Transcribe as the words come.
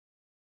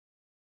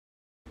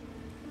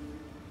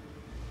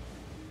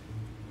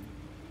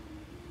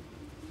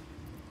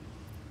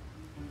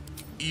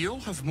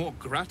You'll have more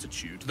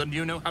gratitude than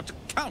you know how to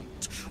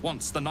count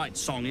once the night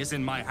song is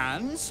in my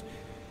hands.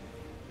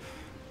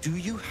 Do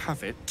you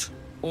have it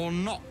or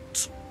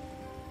not?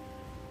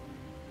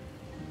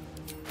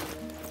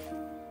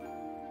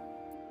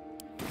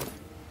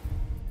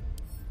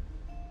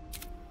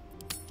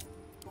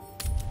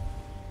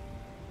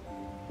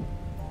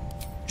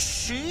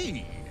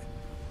 She?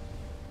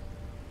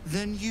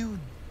 Then you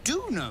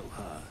do know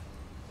her.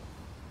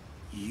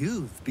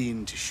 You've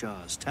been to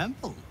Shah's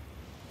temple.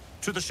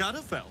 To the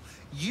Shadowfell.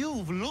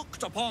 You've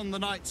looked upon the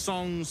night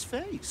song's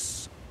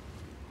face.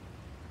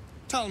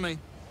 Tell me,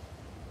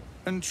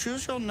 and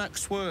choose your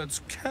next words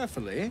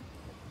carefully.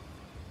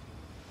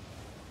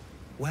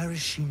 Where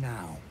is she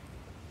now?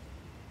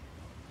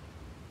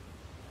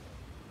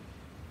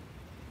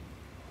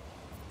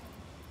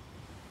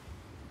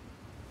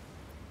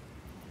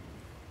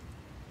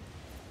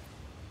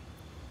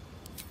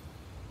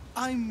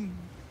 I'm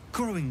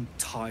growing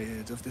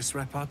tired of this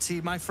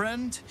repartee, my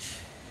friend.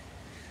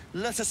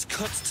 Let us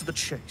cut to the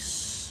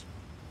chase.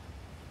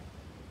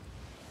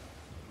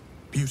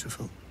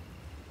 Beautiful,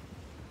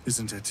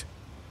 isn't it?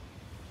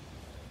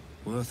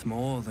 Worth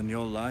more than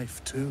your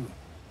life, too.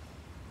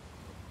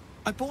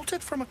 I bought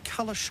it from a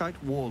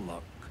Kalashite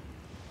warlock.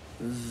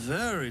 There's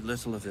very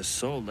little of his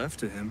soul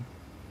left to him.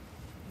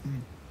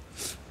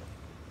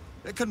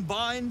 It can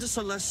bind a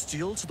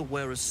celestial to the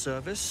wearer's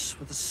service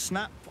with a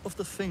snap of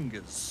the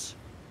fingers.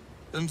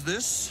 And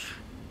this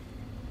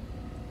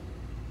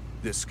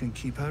can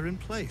keep her in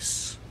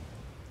place.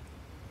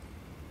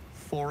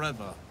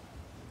 Forever.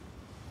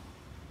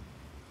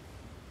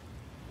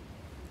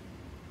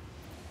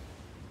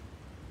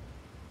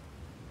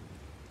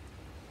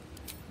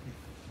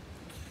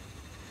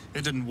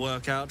 It didn't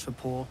work out for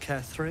poor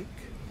Ketherick,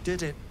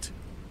 did it?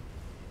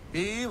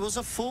 He was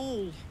a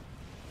fool.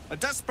 A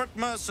desperate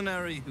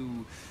mercenary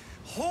who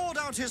poured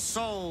out his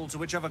soul to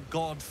whichever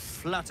god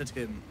flattered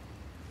him.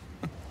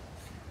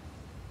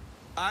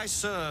 I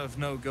serve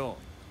no god,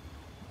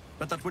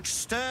 but that which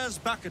stares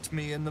back at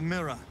me in the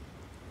mirror.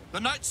 The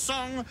night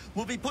song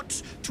will be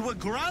put to a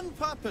grand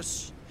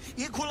purpose,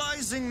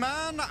 equalizing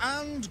man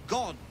and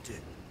god.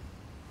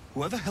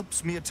 Whoever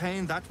helps me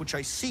attain that which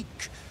I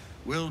seek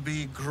will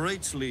be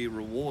greatly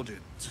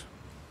rewarded.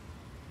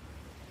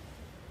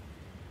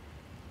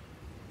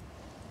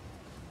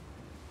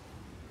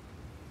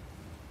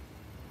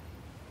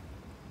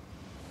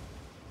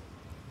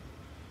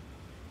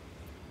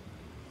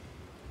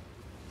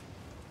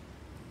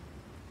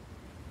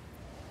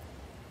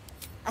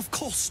 Of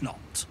course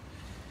not.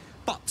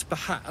 But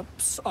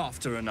perhaps,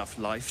 after enough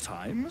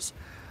lifetimes,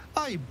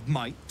 I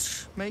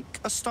might make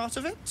a start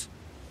of it.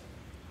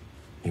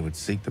 He would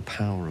seek the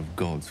power of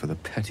gods for the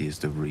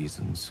pettiest of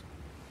reasons.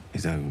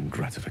 His own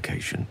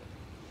gratification.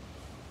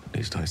 At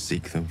least I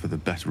seek them for the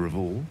better of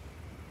all.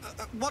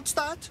 What's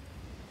that?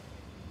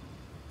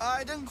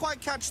 I didn't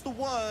quite catch the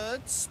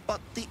words,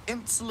 but the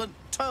insolent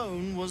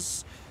tone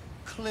was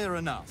clear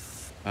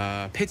enough.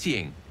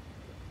 Pitying,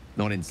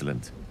 not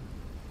insolent.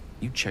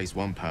 You chase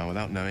one power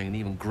without knowing an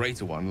even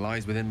greater one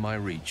lies within my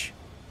reach.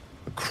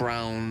 The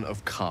crown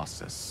of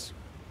Karsus.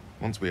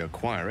 Once we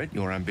acquire it,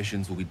 your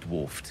ambitions will be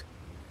dwarfed.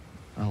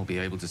 I'll be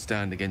able to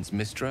stand against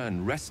Mystra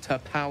and wrest her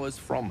powers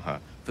from her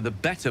for the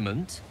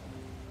betterment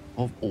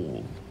of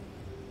all.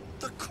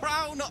 The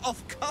crown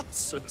of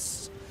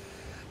Karsus?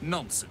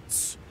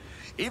 Nonsense.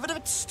 Even if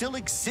it still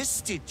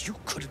existed, you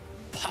couldn't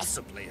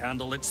possibly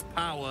handle its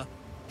power.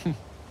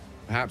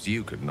 Perhaps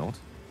you could not.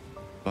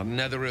 But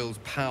Netherill's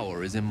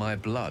power is in my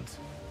blood.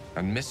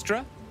 And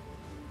Mystra?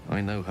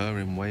 I know her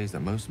in ways that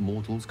most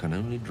mortals can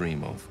only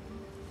dream of.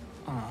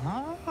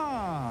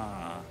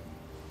 Ah,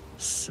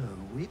 so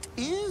it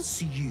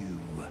is you.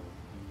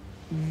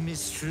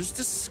 Mystra's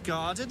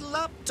discarded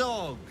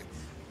lapdog.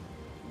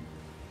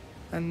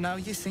 And now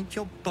you think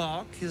your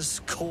bark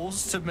is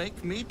cause to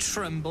make me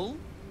tremble?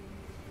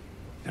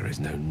 There is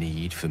no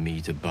need for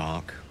me to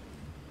bark.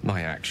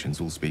 My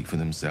actions will speak for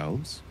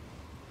themselves.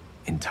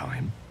 In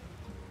time.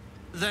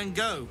 Then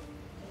go.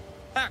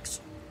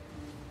 Axe.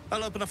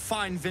 I'll open a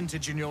fine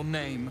vintage in your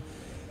name,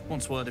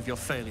 once word of your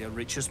failure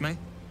reaches me.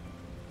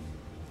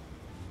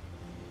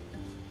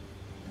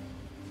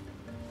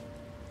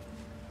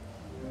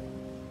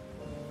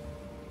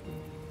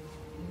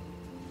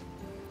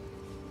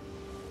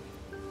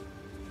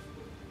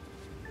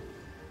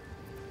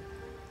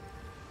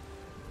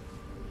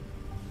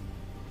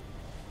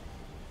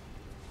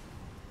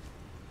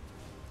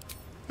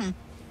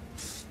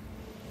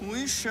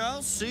 We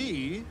shall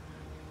see,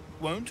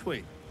 won't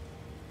we?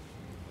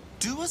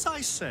 Do as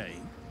I say,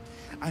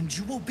 and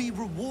you will be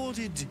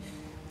rewarded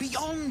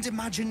beyond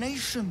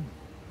imagination.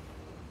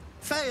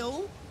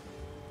 Fail,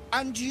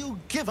 and you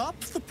give up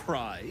the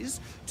prize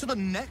to the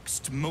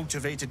next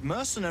motivated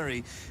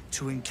mercenary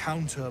to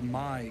encounter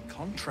my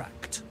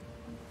contract.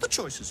 The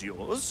choice is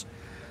yours,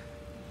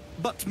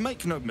 but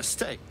make no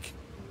mistake,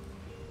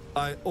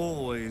 I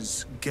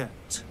always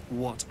get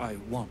what I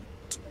want.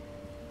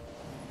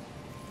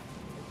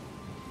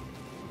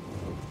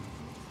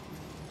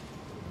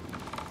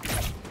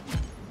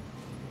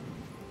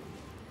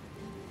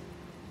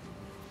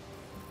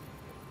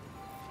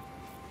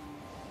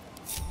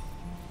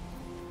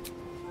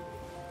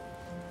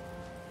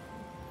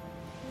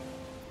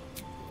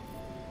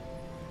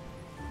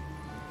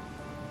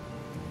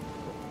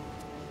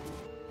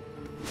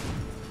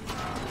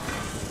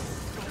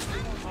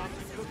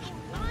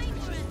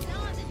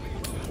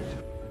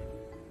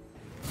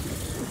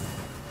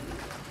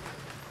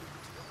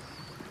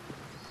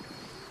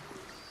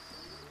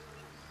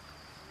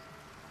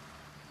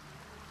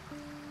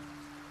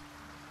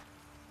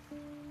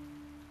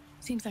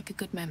 Seems like a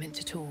good moment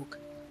to talk.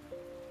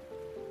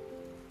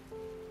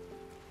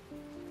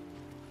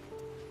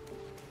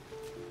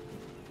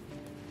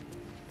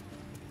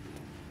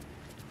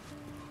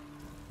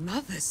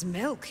 Mother's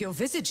milk, your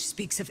visage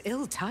speaks of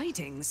ill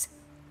tidings.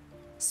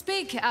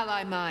 Speak,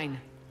 ally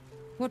mine.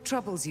 What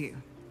troubles you?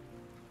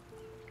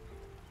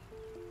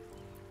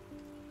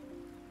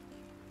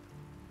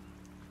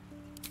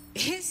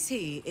 Is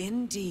he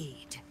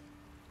indeed?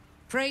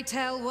 Pray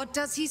tell, what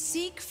does he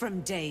seek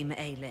from Dame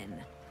Aelin?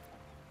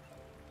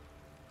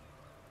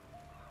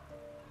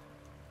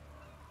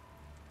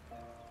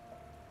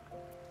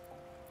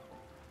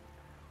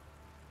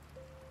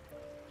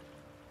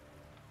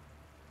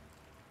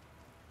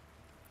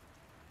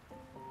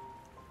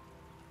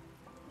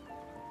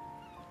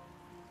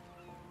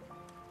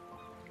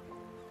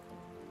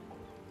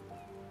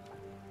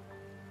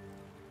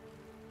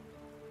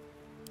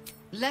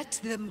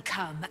 Let them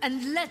come,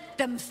 and let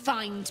them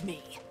find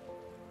me.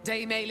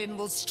 Dame Aelin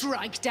will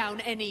strike down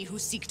any who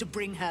seek to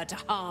bring her to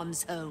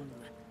harm's home.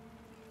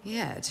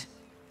 Yet,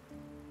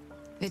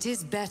 it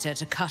is better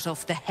to cut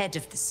off the head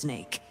of the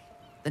snake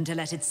than to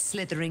let its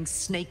slithering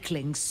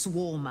snakeling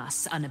swarm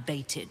us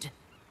unabated.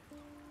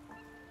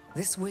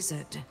 This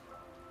wizard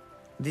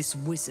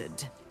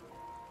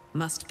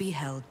must be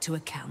held to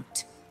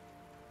account.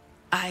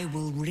 I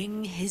will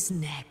wring his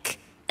neck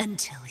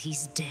until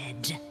he's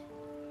dead.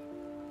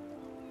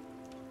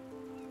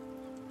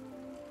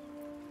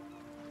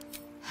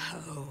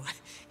 Oh,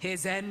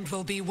 his end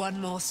will be one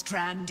more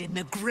strand in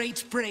the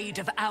great braid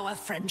of our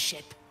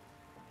friendship.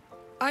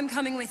 I'm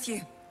coming with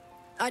you.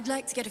 I'd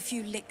like to get a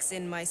few licks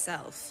in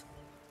myself.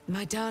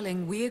 My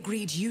darling, we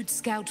agreed you'd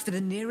scout for the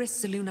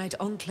nearest Selûnite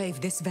enclave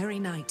this very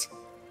night.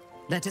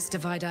 Let us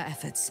divide our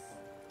efforts,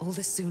 all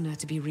the sooner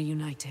to be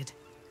reunited.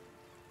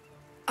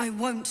 I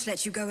won't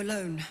let you go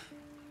alone.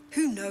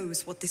 Who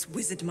knows what this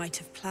wizard might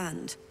have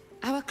planned?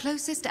 Our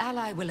closest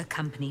ally will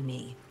accompany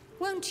me,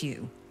 won't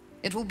you?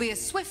 It will be a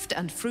swift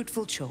and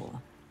fruitful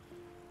chore.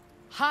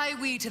 Hie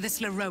we to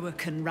this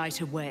Lorroakan right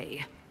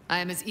away. I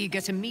am as eager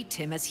to meet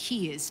him as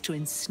he is to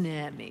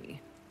ensnare me.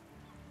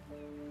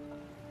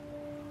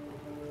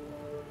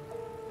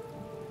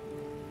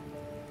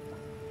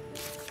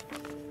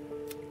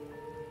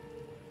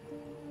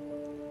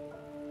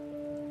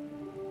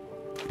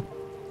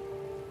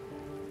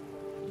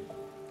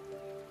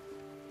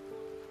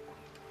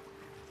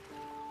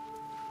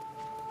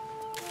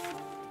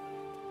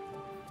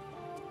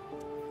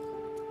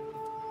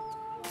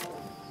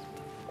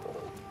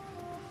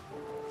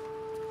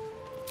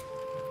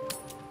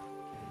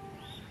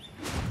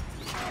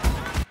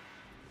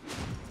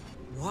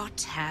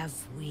 What have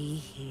we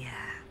here?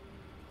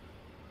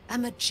 A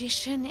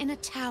magician in a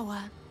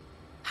tower,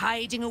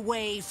 hiding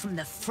away from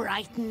the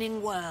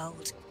frightening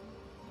world.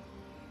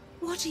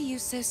 What are you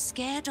so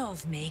scared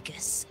of,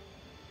 Magus?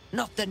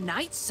 Not the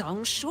night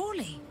song,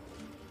 surely?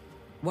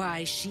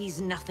 Why,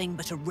 she's nothing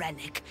but a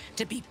relic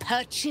to be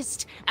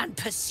purchased and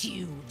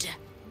pursued.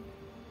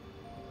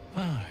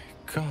 My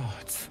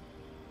God.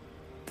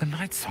 The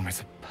night song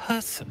is a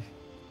person.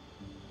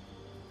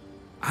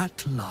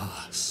 At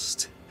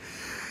last.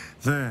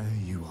 There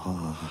you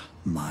are,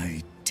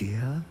 my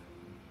dear.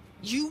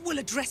 You will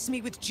address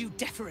me with due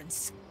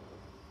deference.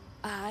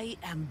 I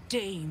am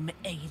Dame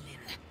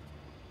Aelin.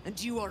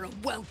 And you are a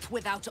whelp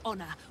without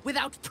honor,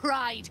 without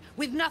pride,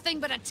 with nothing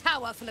but a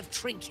tower full of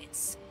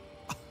trinkets.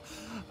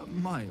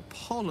 My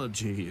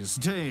apologies,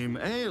 Dame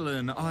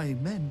Aelin. I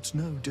meant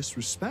no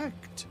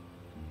disrespect.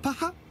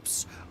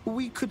 Perhaps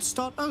we could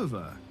start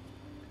over.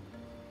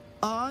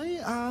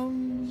 I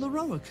am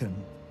Lorroakan.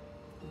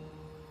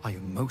 I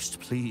am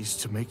most pleased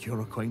to make your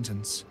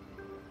acquaintance.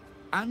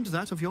 And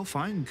that of your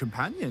fine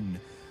companion,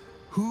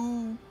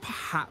 who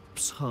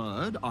perhaps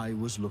heard I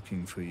was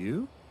looking for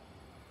you.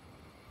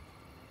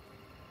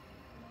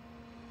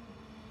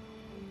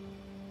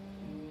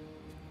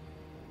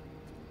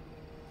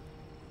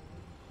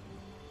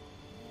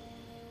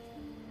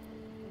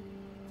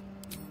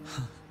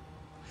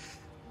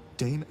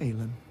 Dame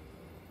Aelin,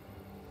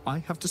 I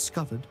have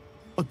discovered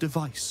a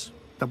device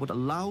that would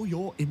allow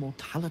your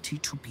immortality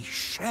to be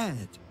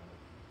shared.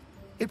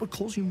 It would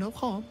cause you no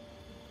harm,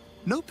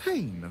 no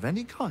pain of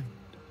any kind.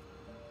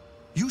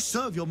 You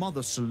serve your mother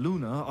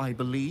Selûne, I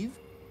believe.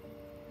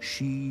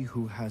 She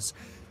who has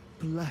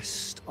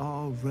blessed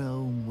our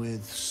realm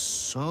with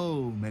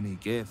so many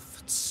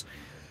gifts.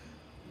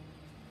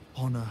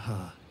 Honor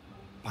her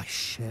by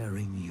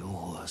sharing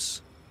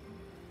yours.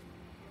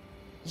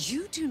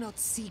 You do not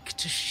seek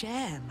to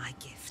share my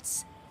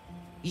gifts.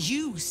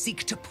 You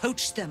seek to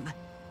poach them.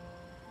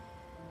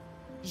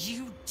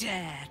 You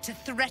dare to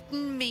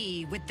threaten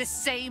me with the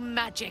same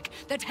magic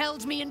that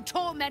held me in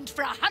torment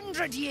for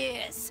 100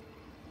 years!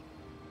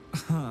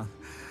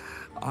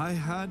 I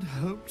had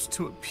hoped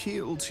to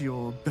appeal to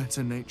your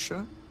better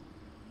nature.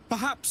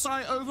 Perhaps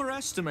I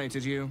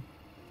overestimated you.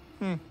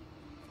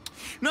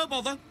 No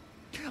bother.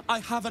 I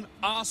have an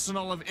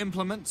arsenal of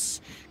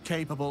implements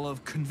capable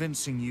of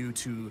convincing you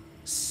to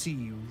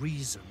see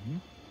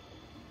reason.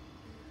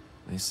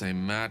 They say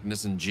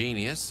madness and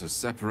genius are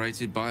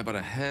separated by but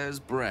a hair's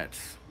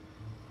breadth.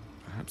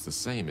 Perhaps the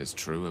same is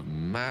true of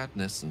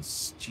madness and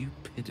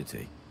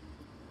stupidity.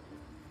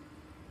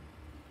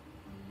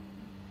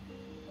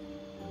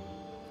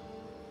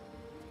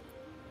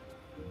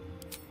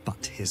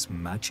 But his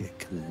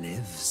magic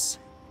lives.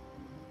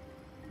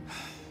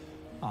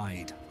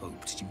 I'd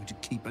hoped you to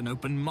keep an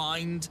open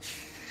mind,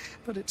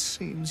 but it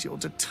seems you're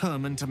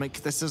determined to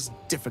make this as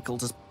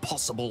difficult as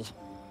possible.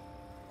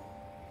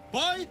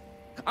 Boy,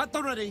 at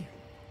the ready.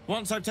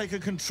 Once I've taken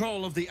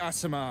control of the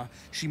Aasimar,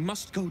 she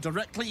must go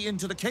directly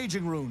into the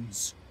caging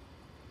runes.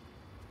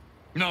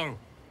 No,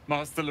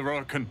 Master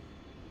Lorcan.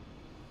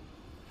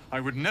 I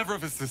would never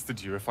have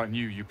assisted you if I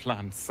knew you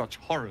planned such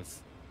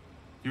horrors.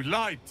 You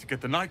lied to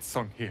get the Night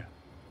Song here.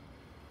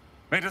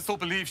 Made us all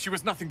believe she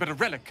was nothing but a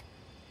relic.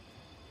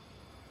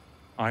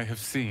 I have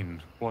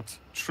seen what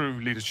true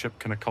leadership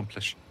can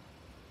accomplish,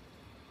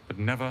 but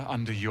never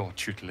under your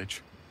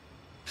tutelage.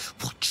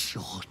 Watch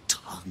your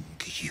tongue,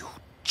 you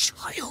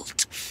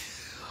child.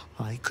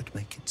 I could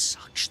make it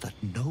such that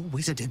no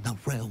wizard in the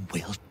realm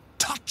will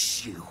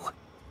touch you.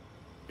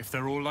 If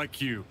they're all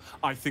like you,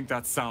 I think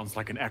that sounds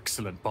like an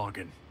excellent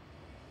bargain.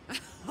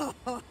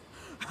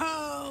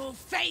 Oh,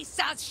 face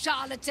us,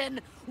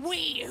 charlatan!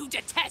 We who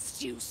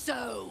detest you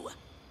so!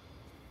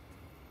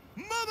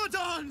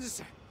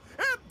 Myrmidons!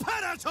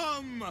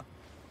 Imperatum!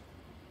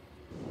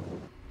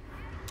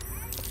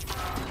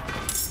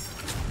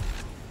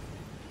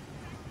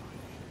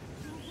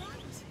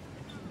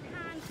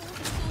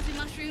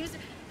 Mushrooms.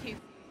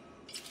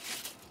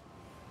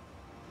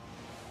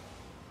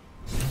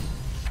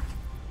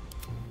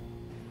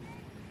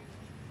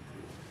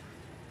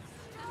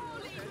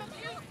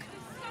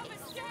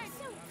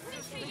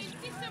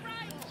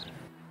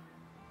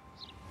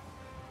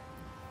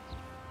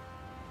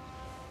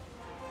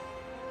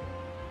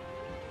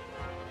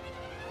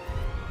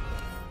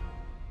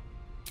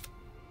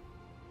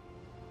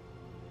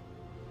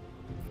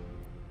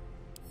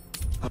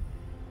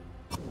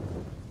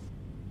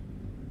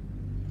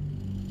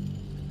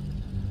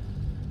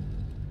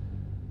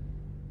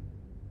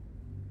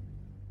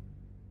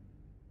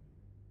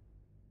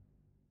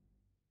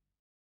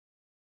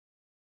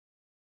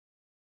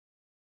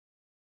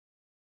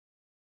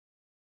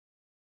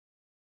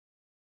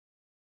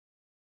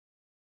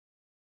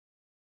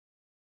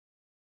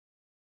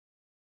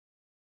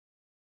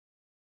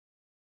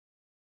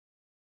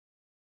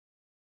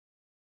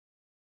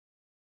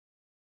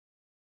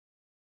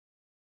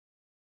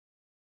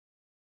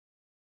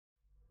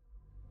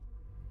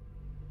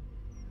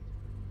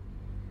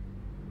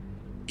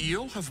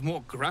 You'll have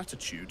more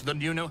gratitude than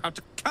you know how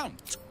to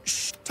count.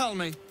 Shh, tell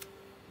me.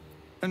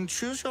 And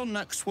choose your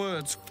next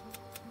words.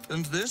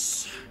 And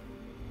this?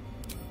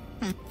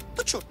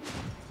 But you're...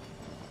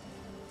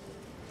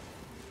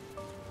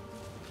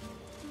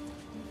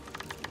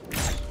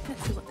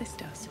 Let's see what this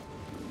does.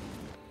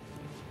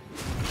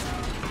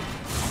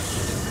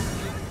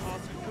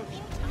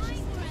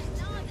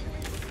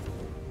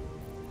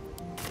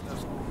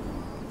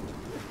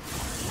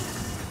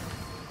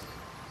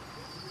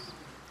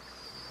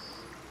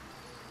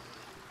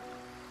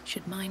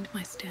 Should mind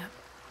my step.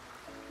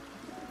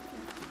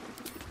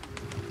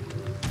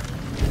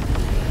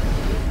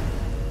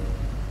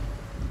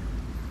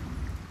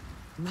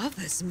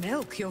 Mother's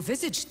milk, your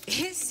visage.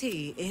 Is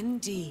he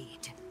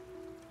indeed?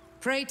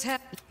 Pray tell.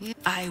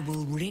 I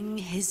will wring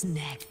his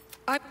neck.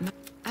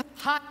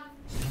 Hi.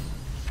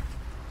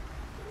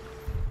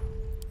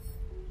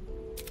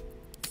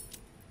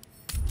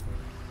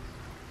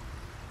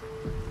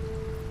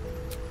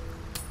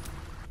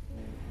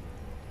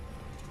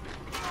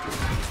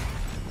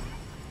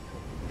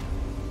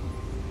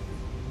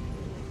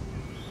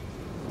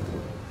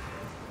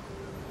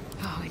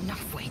 Oh,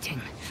 enough waiting.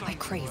 I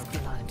crave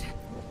blood.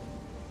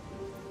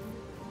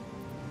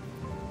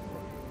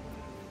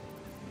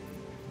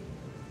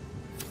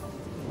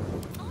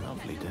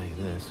 Lovely day,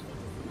 this.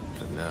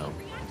 For now.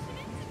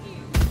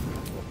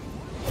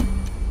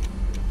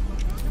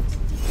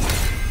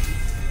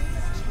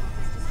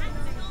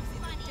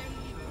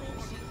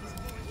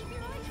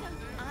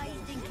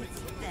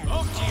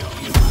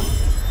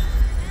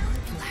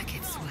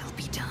 Blackets will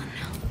be done.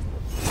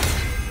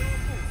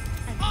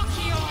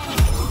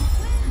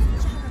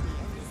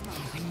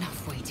 Oh,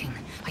 enough waiting.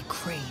 I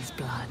crave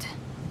blood.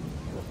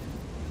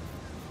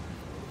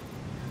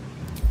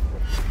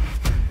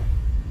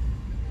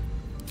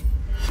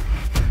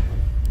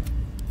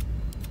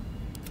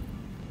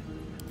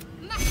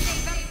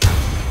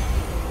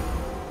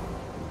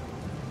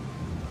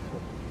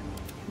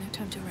 No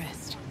time to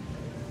rest.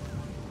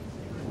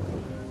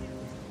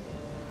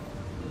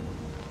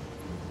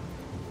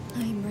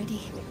 I'm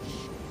ready.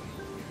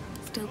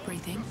 Still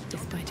breathing,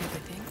 despite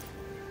everything.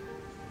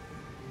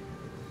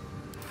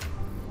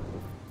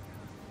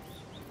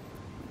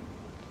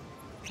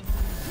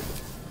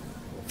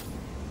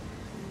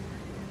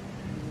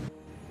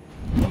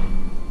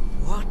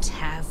 What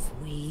have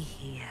we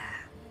here?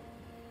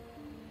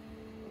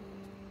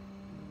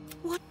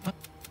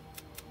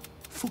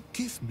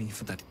 Forgive me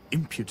for that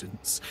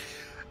impudence.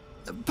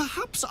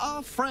 Perhaps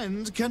our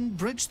friend can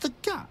bridge the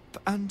gap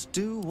and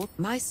do what...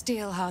 My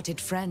steel-hearted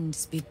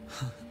friends be...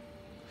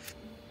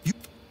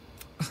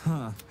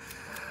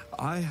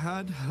 I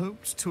had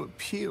hoped to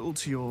appeal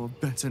to your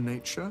better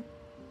nature.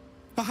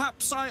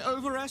 Perhaps I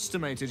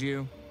overestimated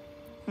you.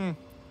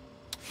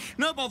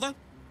 No bother.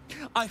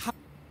 I have...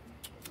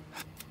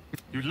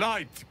 You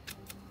lied.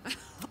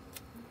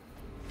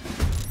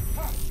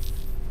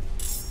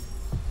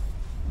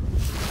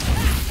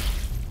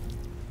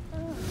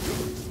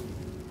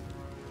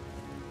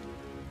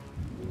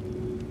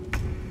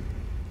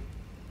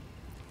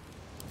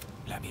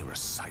 Let me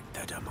recite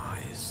their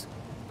demise.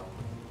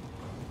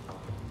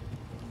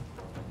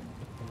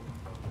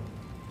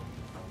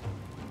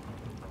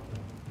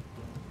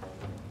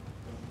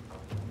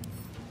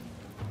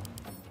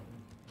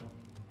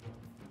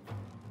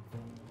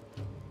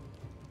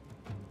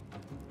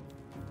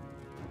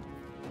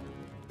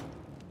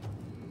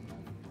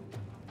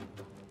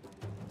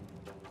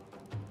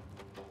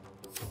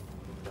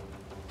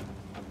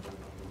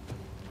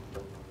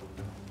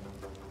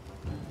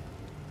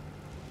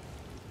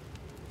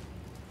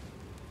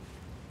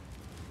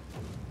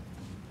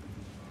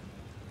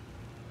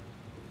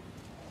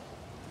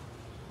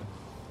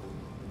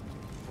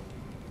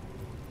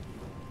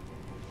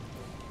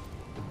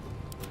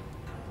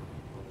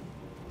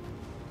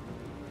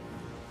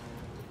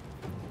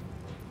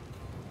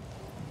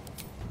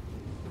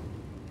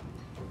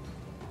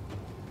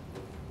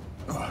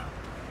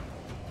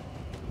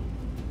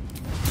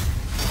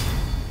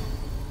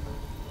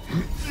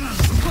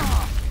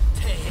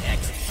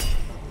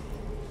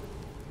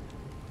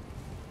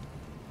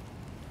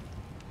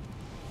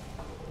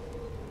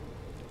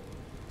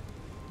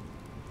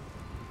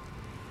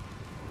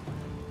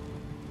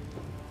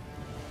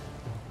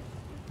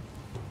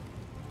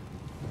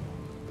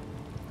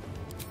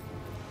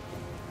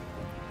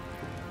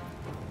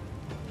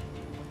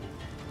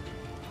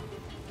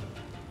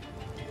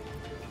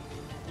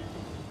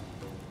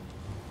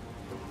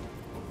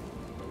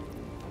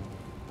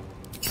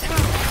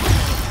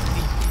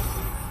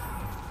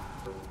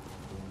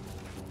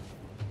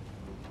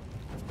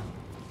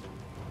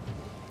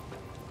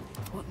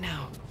 What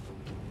now?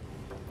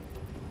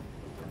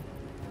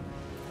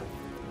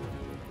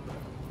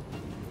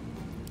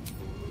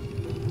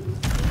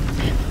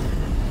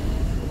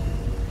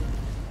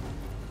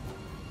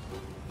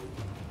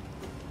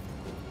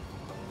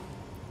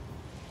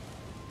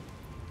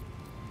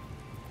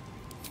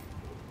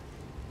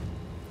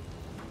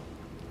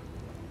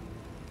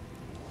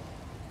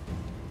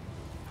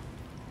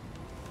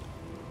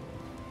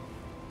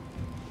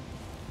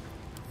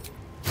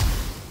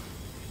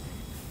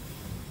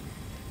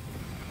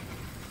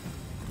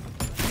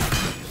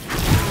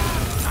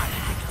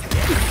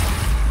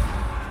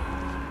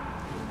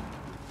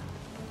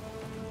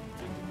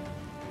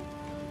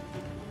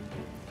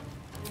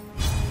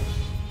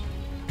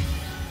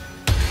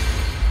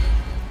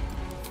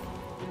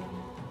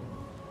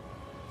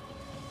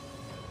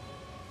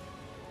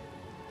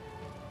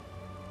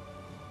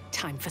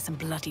 Time for some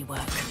bloody work.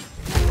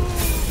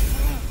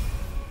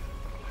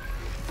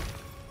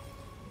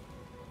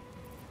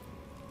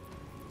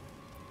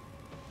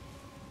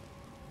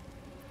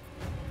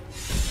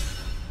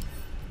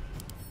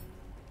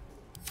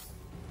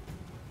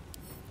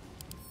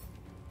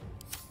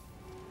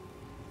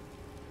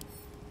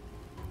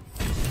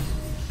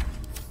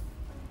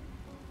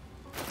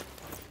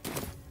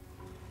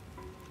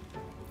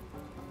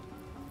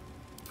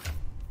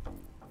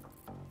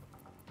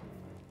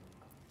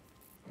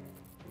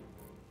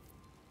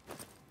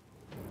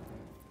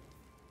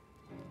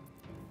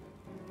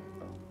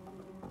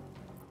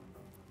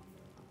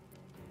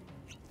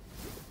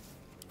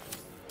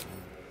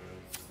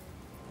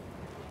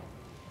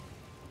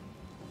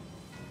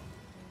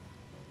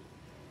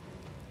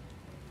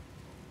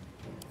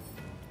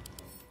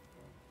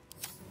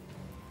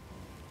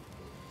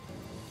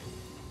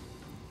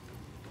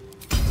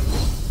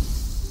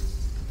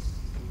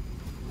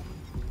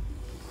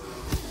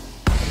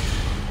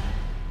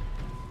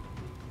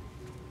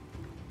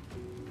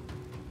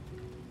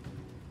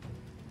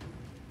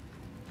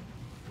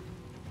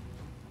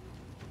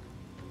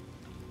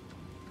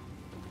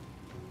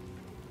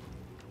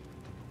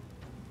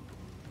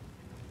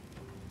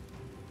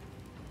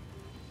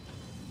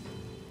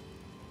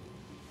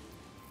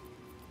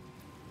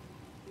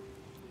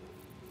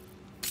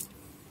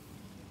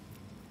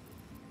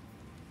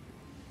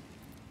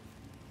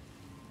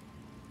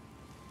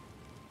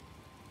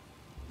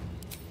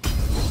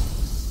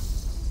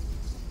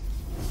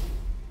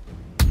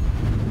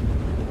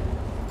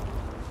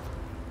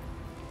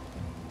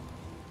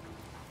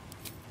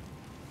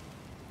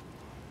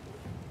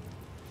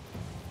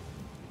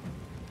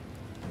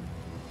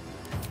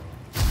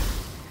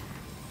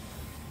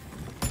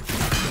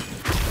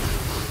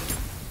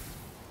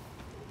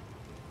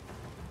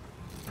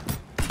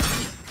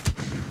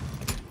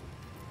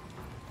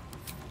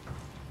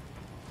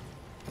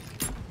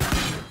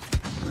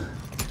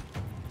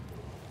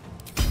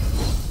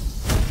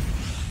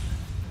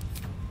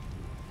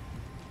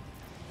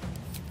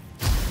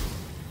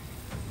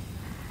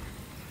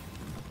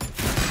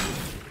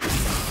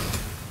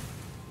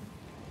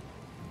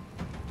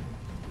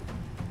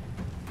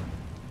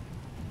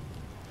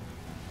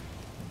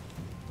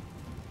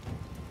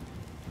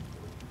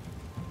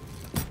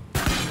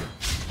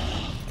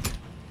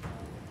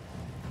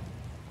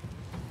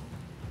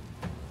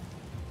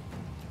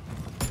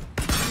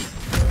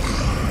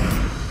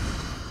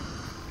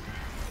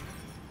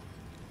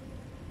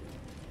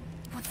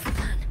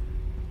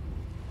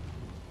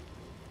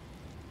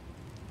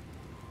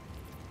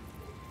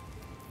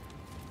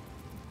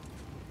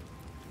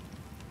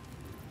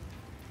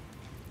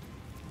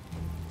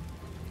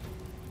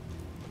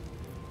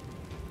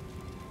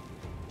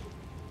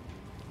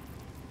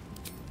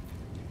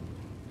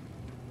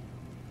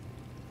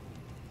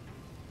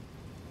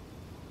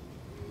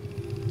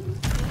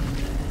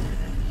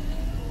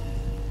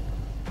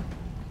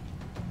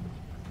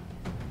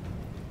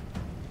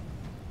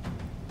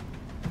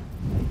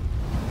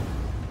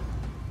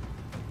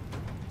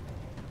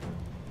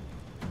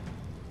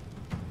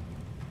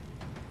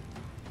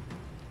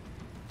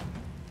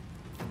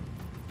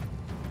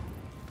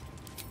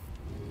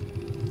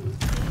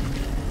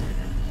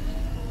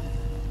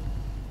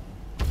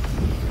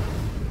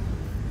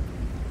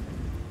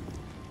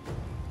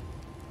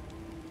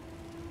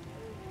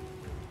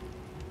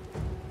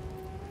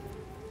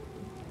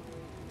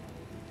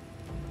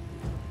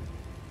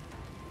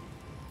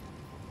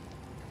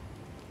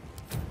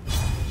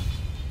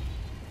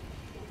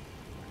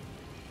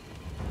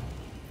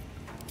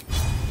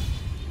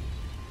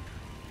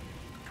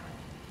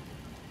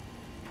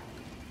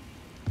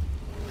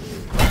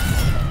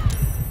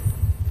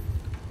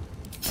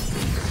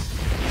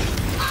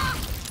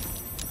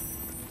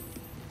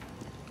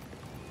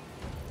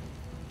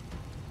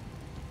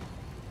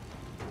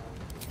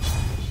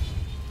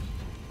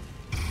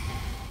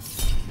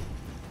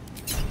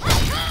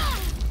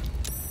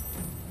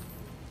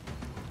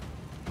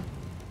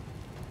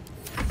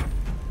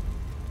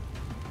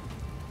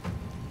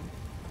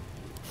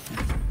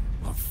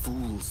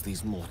 fools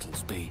these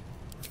mortals be.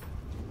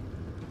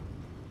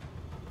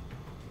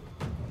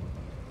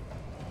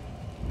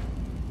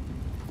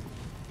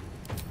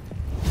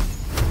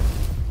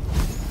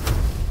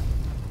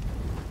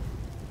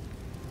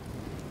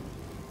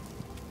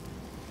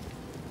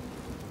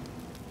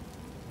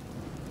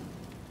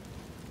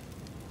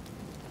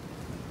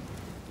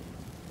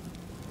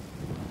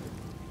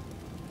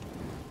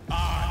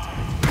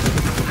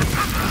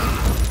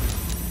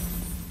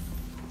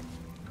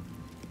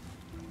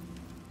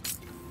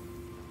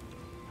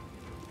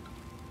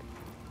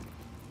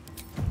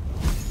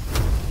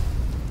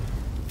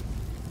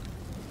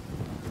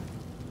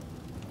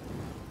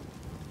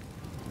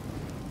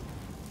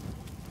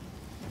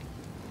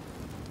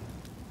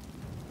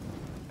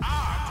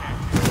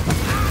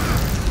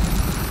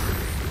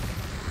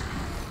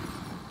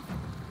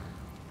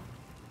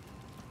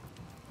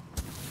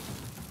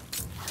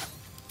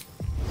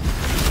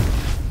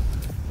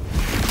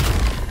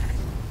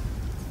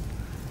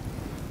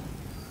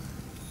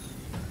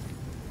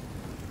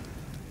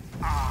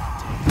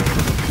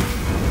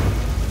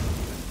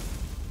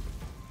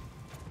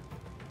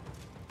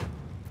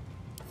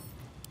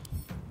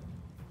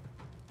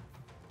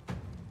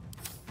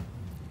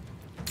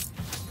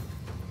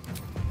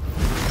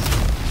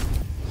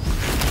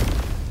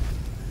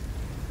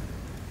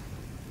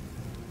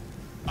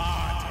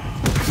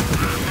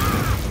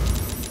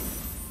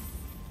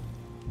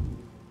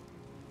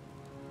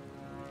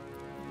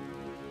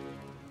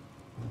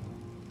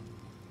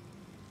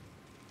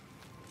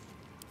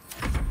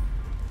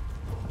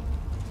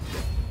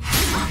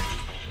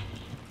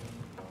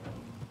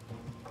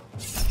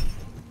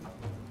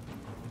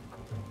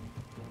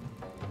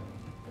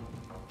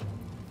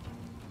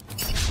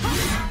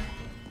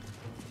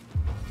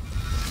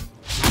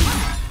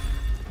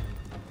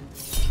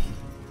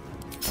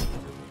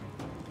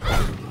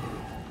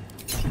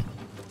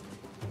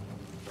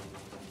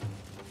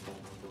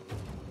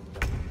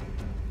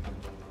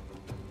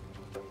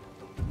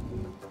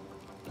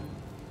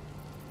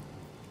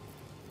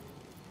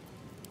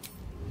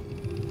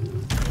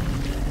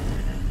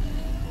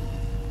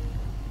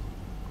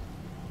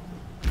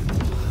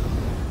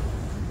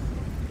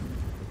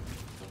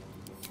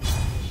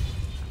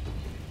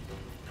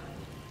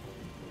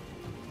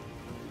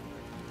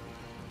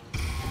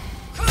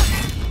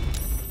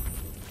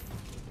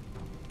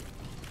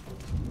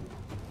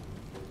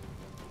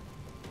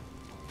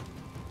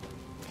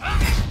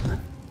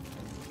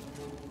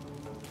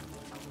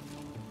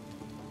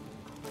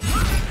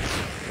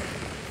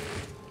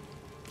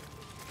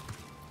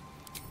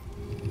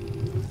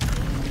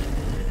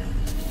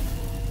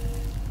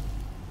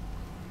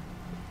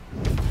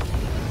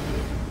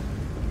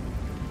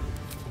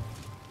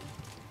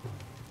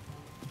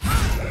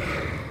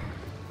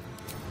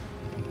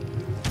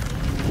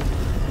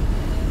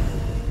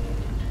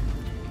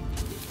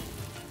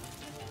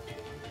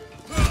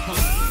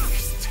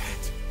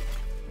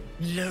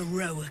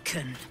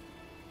 Lorroakan,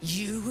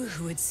 you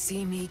who would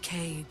see me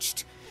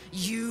caged,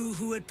 you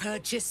who would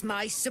purchase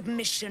my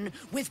submission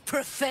with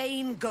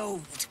profane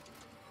gold.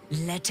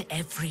 Let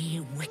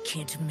every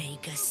wicked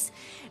magus,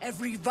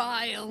 every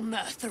vile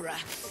murtherer,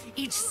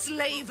 each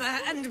slaver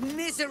and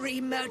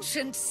misery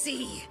merchant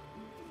see.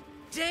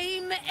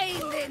 Dame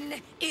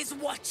Aelin is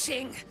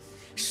watching.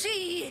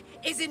 She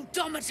is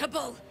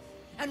indomitable.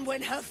 And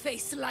when her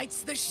face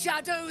lights the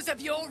shadows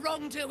of your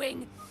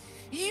wrongdoing,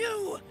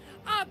 you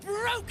are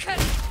broken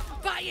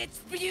by its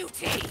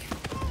beauty!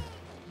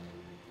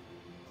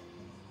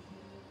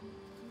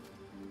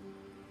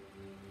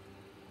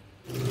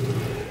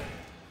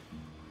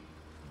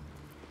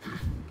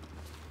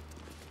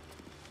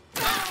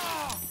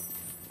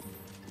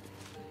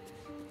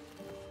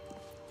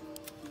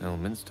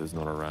 Elminster's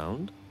not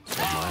around,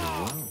 so might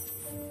as well.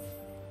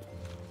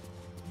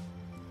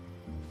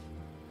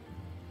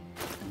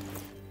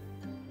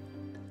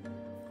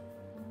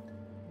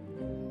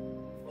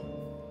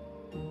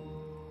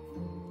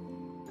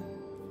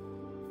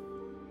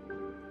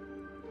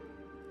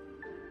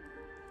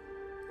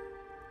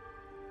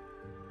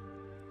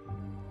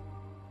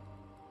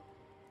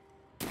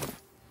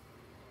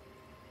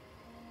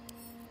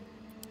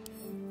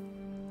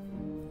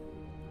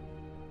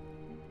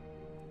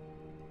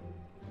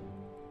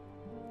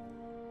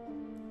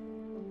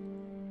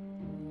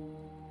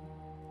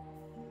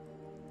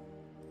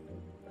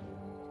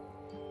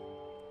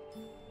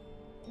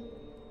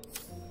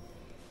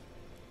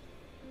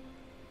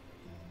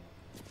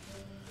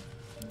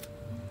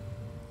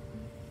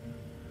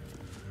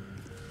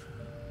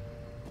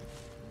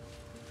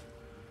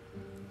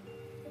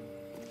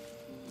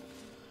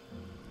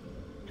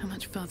 How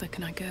much further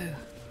can I go?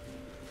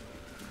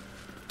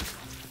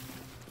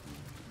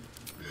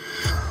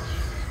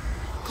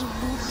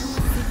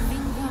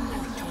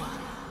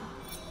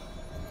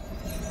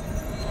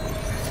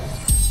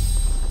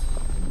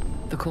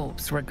 The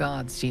corpse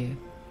regards you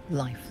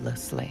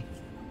lifelessly.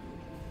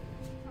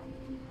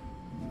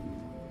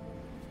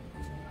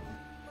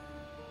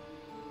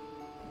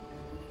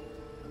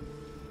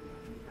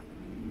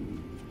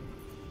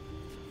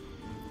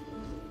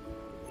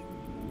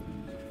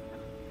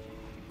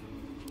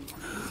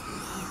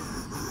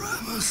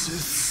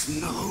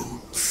 Ramazith's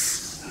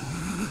notes.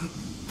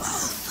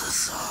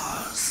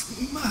 Balthazar's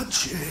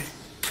magic.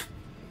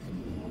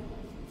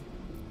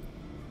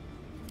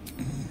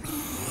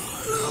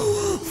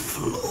 Lower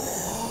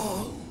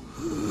floor.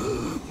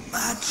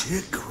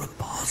 Magic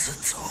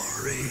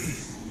repository.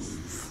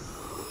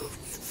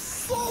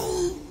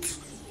 Vault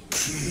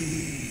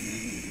key.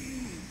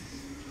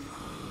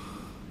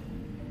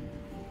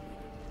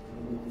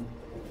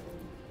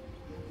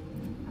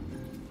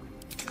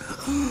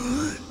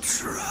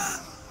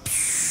 Traps.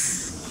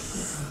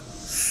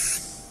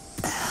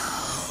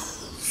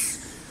 Spells.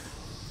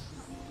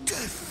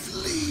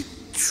 Deathly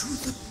to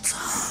the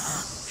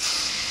touch.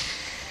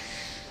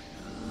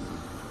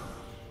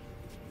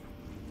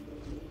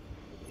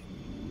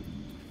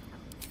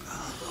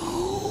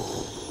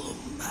 All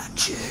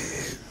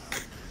magic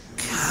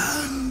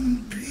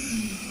can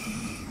be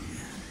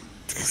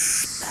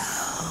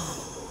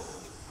dispelled.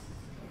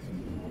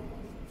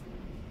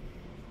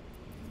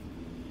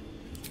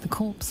 The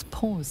corpse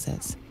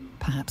pauses,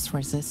 perhaps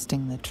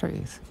resisting the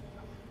truth.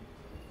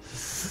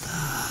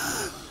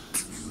 That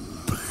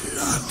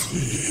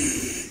bloody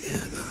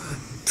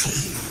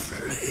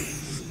tiefling.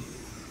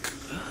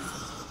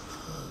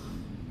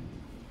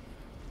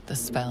 The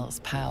spell's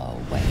power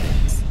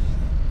wanes.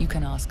 You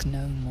can ask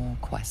no more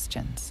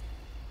questions.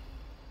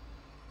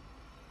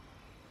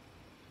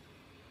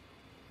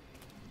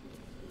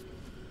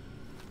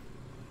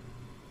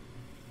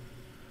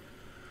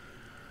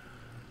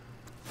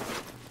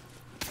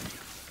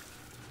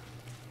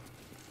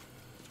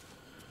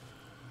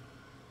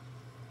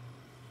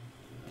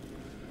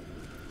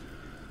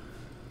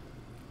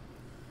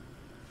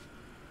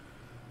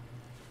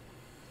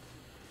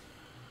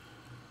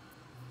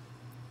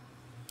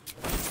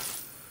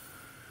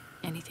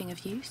 Anything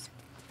of use?